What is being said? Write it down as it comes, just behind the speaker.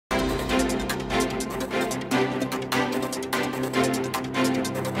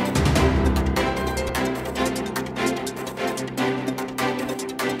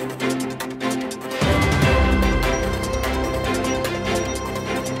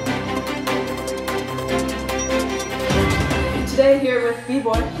Today here with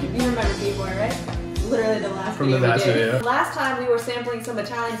B-Boy. You remember B-Boy, right? Literally the last From the video last we did. video. Last time we were sampling some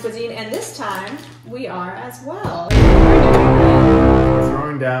Italian cuisine, and this time we are as well. We're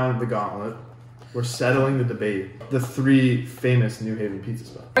throwing down the gauntlet. We're settling the debate. The three famous New Haven pizza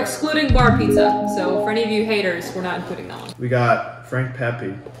spots. Excluding bar pizza, so for any of you haters, we're not including that one. We got Frank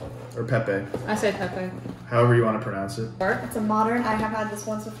Pepe, or Pepe, I say Pepe. however you want to pronounce it. It's a modern, I have had this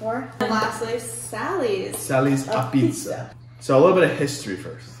once before. And lastly, Sally's. Sally's a pizza. So a little bit of history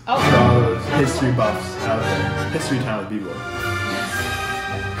first. Oh. For all those history buffs out there. History time with B-Boy.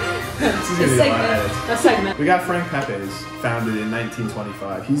 This is gonna be A segment. We got Frank Pepe's, founded in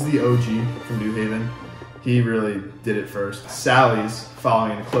 1925. He's the OG from New Haven. He really did it first. Sally's,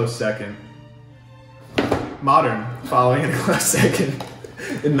 following in a close second. Modern, following in a close second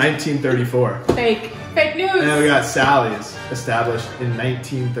in 1934. Fake news. And then we got Sally's, established in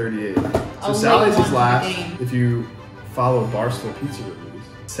 1938. So Sally's is last. If you follow Barstool Pizza reviews,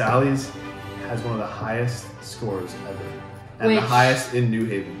 Sally's has one of the highest scores ever. And the highest in New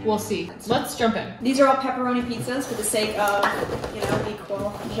Haven. We'll see. Let's jump in. These are all pepperoni pizzas for the sake of, you know,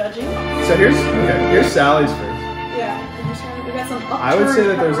 equal judging. So here's Sally's first. Yeah, we got some upturned I would say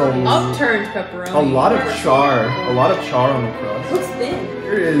that there's Upturned pepperoni. a lot of char on the crust. Looks thin.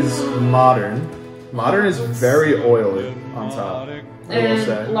 Here is modern. Modern is very oily on top, I will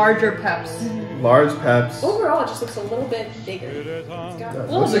say. And larger peps. Large peps. Overall, it just looks a little bit bigger. It's got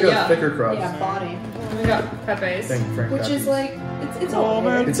It looks like a thicker crust. yeah, body. We got Pepe's. Which is like, it's all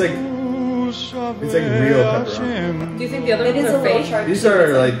right. It's like real pepperoni. Do you think the other It ones is a are little fake? sharp. These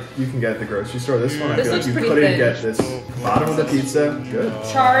are like, you can get at the grocery store. This one, I This feel like looks you pretty couldn't thin. get this bottom of the pizza. Good.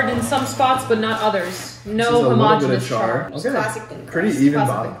 Charred in some spots, but not others. This No is a little bit homogeneous of char. char. Just Okay. classic thin crust. Pretty even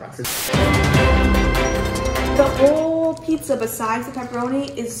Classic bottom. thin crust. The whole pizza, besides the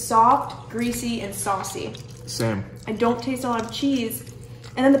pepperoni, is soft, greasy, and saucy. Same. I don't taste a lot of cheese.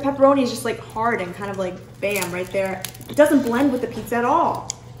 And then the pepperoni is just like hard and kind of like bam right there. It doesn't blend with the pizza at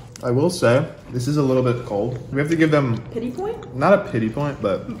all. I will say, this is a little bit cold. We have to give them, Pity point? not a pity point,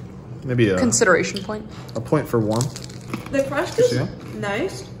 but maybe a Consideration point. point for warmth. The crust is Yeah.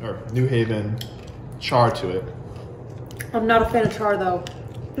 nice. Or New Haven char to it. I'm not a fan of char though.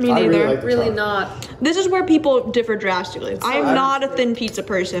 Me I neither. really like the Really char. not. This is where people differ drastically. I'm not a thin pizza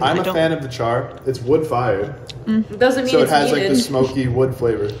person. I'm I a don't. fan of the char. It's wood fired, It doesn't mean so it it's has needed. like the smoky wood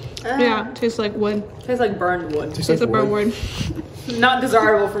flavor. Yeah, it tastes like wood. Tastes like burned wood. Tastes Tastes like brown wood. wood. Not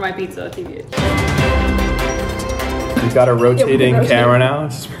desirable for my pizza, TBH. We've got a rotating camera now.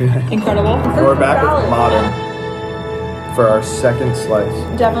 It's pretty nice. Incredible. And we're back with modern for our second slice.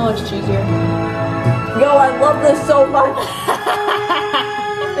 Definitely looks cheesier. Yo, I love this so much.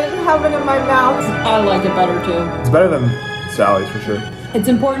 It's heaven in my mouth. I like it better too. It's better than Sally's for sure. It's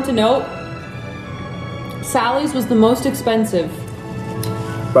important to note, Sally's was the most expensive.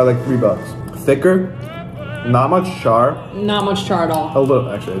 By like $3. Thicker, not much char. Not much char at all. A little,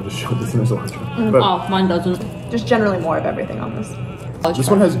 actually, I just showed this and there's a lot of char. But Oh, mine doesn't. Just generally more of everything on this. this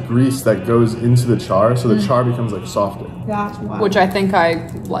one has grease that goes into the char, so the char becomes like softer. That's why. Which I think I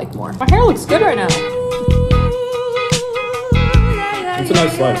like more. My hair looks good right now. It's a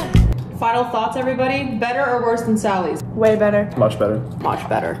nice slice. Final thoughts, everybody? Better or worse than Sally's? Way better. Much better. Much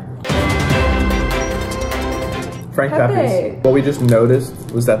better. Frank Pepe. Pepe's. What we just noticed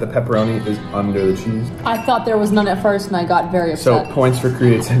was that the pepperoni is under the cheese. I thought there was none at first and I got very So upset. points for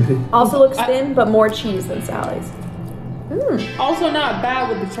creativity. Also looks thin, but more cheese than Sally's. Also not bad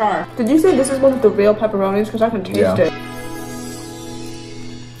with the char. Did you say this is one of the real pepperonis? Because I can taste Yeah. it.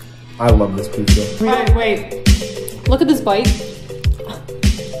 I love this pizza. Wait. Look at this bite.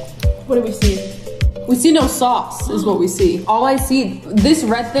 What do we see? We see no sauce is what we see. All I see, this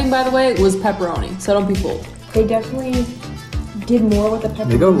red thing by the way, was pepperoni. So don't be fooled. They definitely did more with the pepperoni.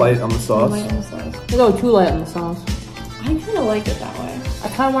 They go light on the sauce. Light on the sauce. They go too light on the sauce. I kind of like it that way. I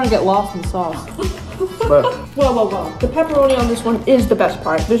kind of want to get lost in the sauce. But Whoa. The pepperoni on this one is the best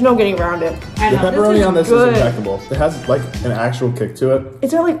part. There's no getting around it. the pepperoni on this good. is impeccable. It has like an actual kick to it.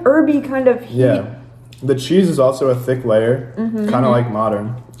 It's got like herby kind of heat. Yeah. The cheese is also a thick layer, kind of like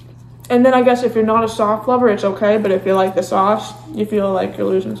modern. And then I guess if you're not a soft lover, it's okay. But if you like the sauce, you feel like you're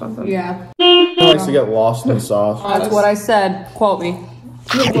losing something. Yeah. It likes to get lost in the sauce. That's what I said. Quote me.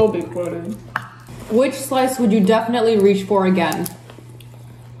 You will be quoted. Which slice would you definitely reach for again?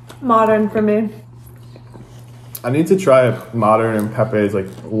 Modern for me. I need to try modern and Pepe's like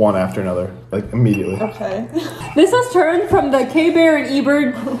one after another, like immediately. Okay. This has turned from the K-Bear and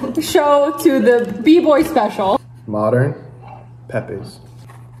Ebert show to the B-Boy special. Modern, Pepe's.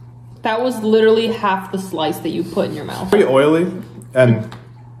 That was literally half the slice that you put in your mouth. Pretty oily, and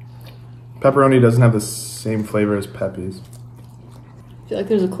pepperoni doesn't have the same flavor as Pepe's. feel like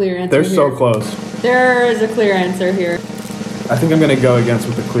there's a clear answer. They're here. so close. There is a clear answer here. I think I'm gonna go against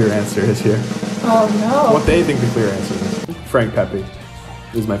what the clear answer is here. Oh no. What they think the clear answer is. Frank Pepe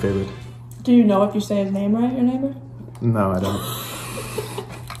is my favorite. Do you know if you say his name right, your neighbor? No, I don't.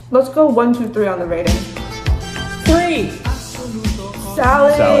 Let's go 1, 2, 3 on the rating. 3.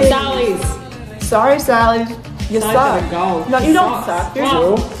 Sally's. Sally's. Sorry, Sally's. You Sally's suck. gotta go. No, She you don't sucks. suck. You're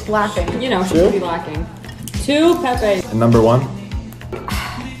Well, just lacking. you know, she's Two? pretty lacking. 2 Pepe. And number 1,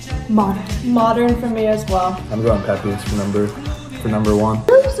 Modern for me as well. I'm going Pepe's for number 1. It's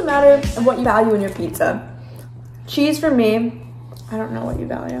really just a matter of what you value in your pizza. Cheese for me, I don't know what you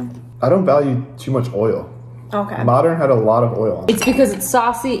value. I don't value too much oil. Okay. Modern had a lot of oil on it. It's because it's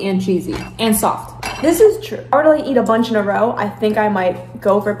saucy and cheesy and soft. This is true. If I were to like eat a bunch in a row, I think I might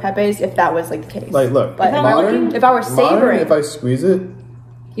go for Pepe's if that was like the case. Like, look, But modern, if I were savoring, modern, if I squeeze it,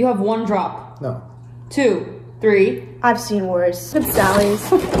 You have 1 drop. no. 2, 3. I've seen worse. It's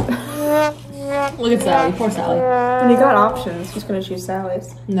Sally's. Look at Sally. Poor Sally. When you got options, who's gonna choose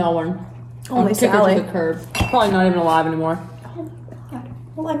Sally's? No one. Only I'll kick her Sally. to the curb. Probably not even alive anymore.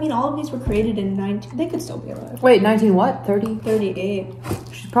 Well, I mean, all of these were created in 19. They could still be alive. Wait, 19 what? 30? 38.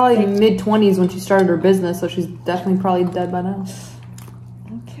 She's probably mid-20s when she started her business, so she's definitely probably dead by now.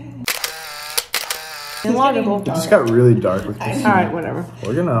 Okay. Illogical. It just got really dark with this. Alright, whatever.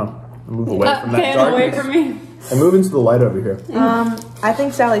 We're gonna move away from that Pan darkness away from me. and move into the light over here. I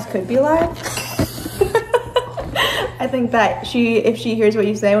think Sally's could be alive. I think that if she hears what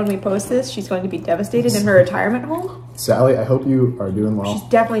you say when we post this, she's going to be devastated in her retirement home. Sally, I hope you are doing well. She's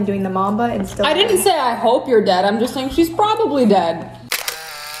definitely doing the Mamba and still. I didn't say I hope you're dead. I'm just saying she's probably dead.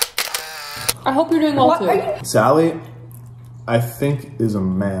 I hope you're doing well What too. are you? Sally, I think, is a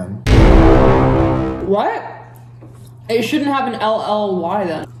man. What? It shouldn't have an LLY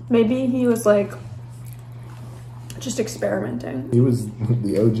then. Maybe he was like just experimenting He was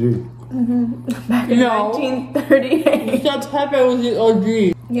the OG. back in No. 1938. That's Pepe was the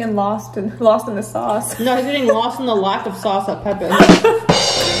OG. Getting lost in the sauce. No, he's getting lost in the lack of sauce at Pepe.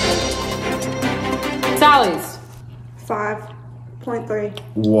 Sally's. 5.3.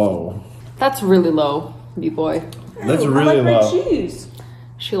 Whoa. That's really low, B-boy. That's I really like my low. cheese.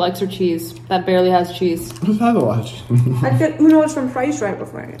 She likes her cheese. That barely has cheese. Just have a watch. I get Uno's from Price right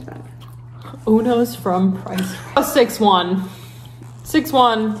before I get that. Uno's from Price. A 6-1.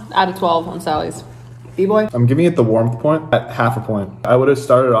 6-1 out of 12 on Sally's. B-boy. I'm giving it the warmth point at half a point. I would have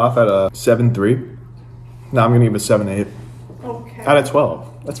started off at a 7.3. Now I'm gonna give it a 7.8. Okay. Out of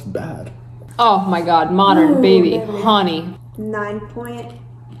 12. That's bad. Oh my god, modern Ooh, baby, baby. honey. 9.8.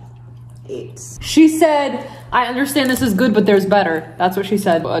 She said, I understand this is good, but there's better. That's what she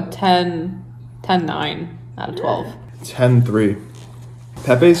said. A 10-9 out of 12. 10.3.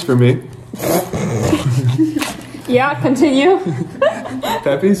 Pepe's for me. Yeah, continue.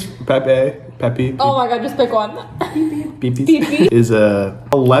 Pepe. Oh my god, just pick one. Is a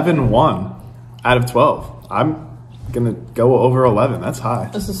 11.1 out of 12. I'm gonna go over 11. That's high.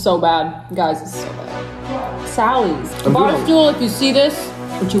 This is so bad. Guys, this is so bad. Sally's. I'm doing Barstool, if you see this,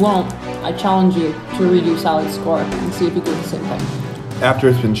 but you won't, I challenge you to redo Sally's score and see if you do the same thing. After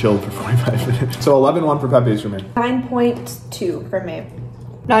it's been chilled for 45 minutes. So 11.1 for Pepe's for me. 9.2 for me.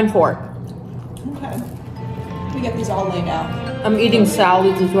 9-4. Okay. We get these all laid out. I'm eating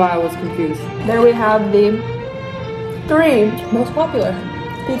Sally's, is why I was confused. There we have the 3 Most popular.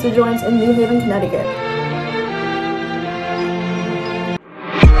 pizza joints in New Haven, Connecticut.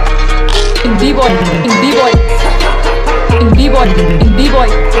 In B-boy. In B-boy. In B-boy. In B-boy.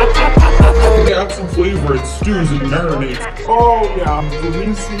 They have some flavor, it stews and marinates. Oh yeah,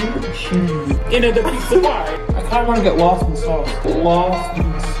 greasy cheese. In a pizza pie. I kind of want to get lost in sauce. Lost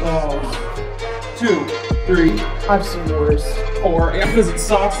in sauce. 2, 3, I've seen worse. 4, yeah, because it's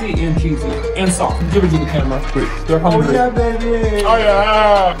saucy and cheesy. And soft. Give it to the camera. Wait, they're hungry. Oh yeah, baby! Oh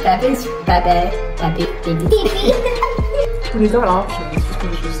yeah! Pepe's Pepe. When you got options, just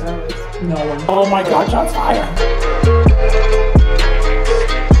gonna choose salads. No one. Oh my god, shots fired!